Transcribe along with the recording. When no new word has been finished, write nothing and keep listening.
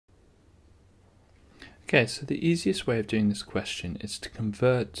Okay, so the easiest way of doing this question is to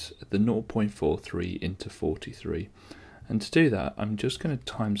convert the 0.43 into 43. And to do that, I'm just going to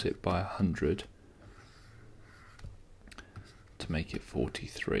times it by 100 to make it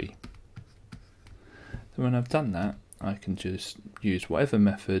 43. Then when I've done that, I can just use whatever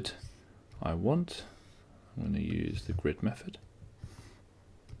method I want. I'm going to use the grid method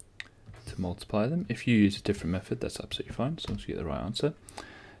to multiply them. If you use a different method, that's absolutely fine, as long as you get the right answer.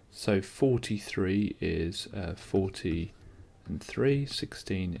 So 43 is 40 and 3,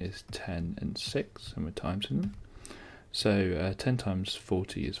 16 is 10 and 6, and we're timesing them. So 10 times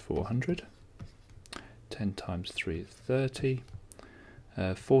 40 is 400, 10 times 3 is 30,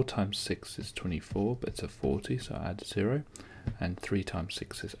 4 times 6 is 24, but it's a 40, so I add 0, and 3 times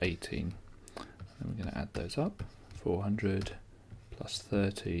 6 is 18. And we're going to add those up, 400 plus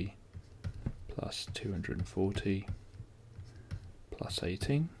 30 plus 240 plus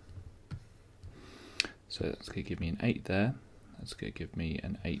 18. So that's going to give me an 8 there, that's going to give me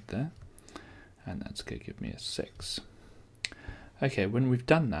an 8 there, and that's going to give me a 6. Okay, when we've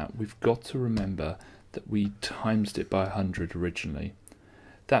done that, we've got to remember that we timesed it by 100 originally.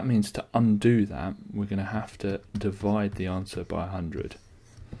 That means to undo that, we're going to have to divide the answer by 100.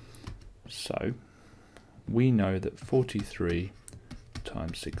 So, we know that 43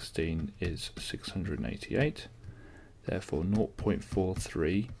 times 16 is 688, therefore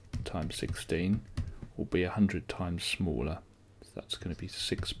 0.43 times 16 will be 100 times smaller, so that's going to be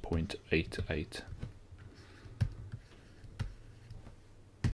 6.88.